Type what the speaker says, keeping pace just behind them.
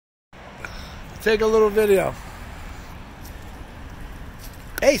take a little video.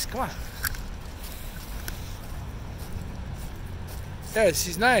 Ace, come on. Yeah,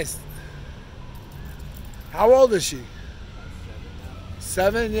 she's nice. How old is she?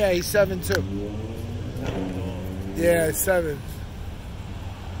 7? Yeah, he's 7 too. Yeah, 7.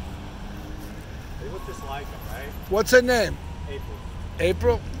 They look just like him, right? What's her name? April.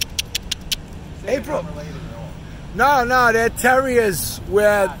 April? April? No, they're terriers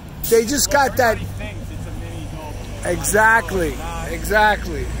where they just got that. Everybody thinks it's a mini Doberman.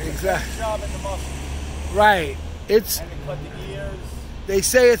 Exactly. Right. It's. And they cut the ears. They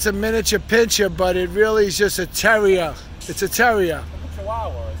say it's a miniature pinscher, but it really is just a terrier. It's a terrier. Like a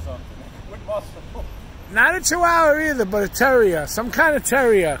Chihuahua or something. With muscle. Not a Chihuahua either, but a terrier. Some kind of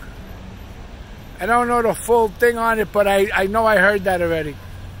terrier. I don't know the full thing on it, but I know I heard that already.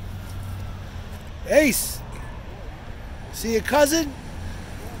 Ace. See your cousin?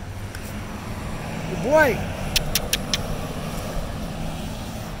 Good boy.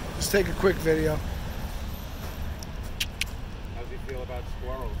 Let's take a quick video. How does he feel about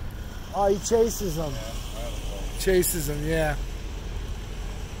squirrels? Oh, he chases them. Chases them, yeah.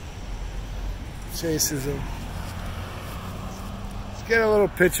 Chases them. Let's get a little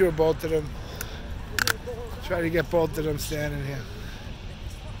picture of both of them. Try to get both of them standing here.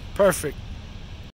 Perfect.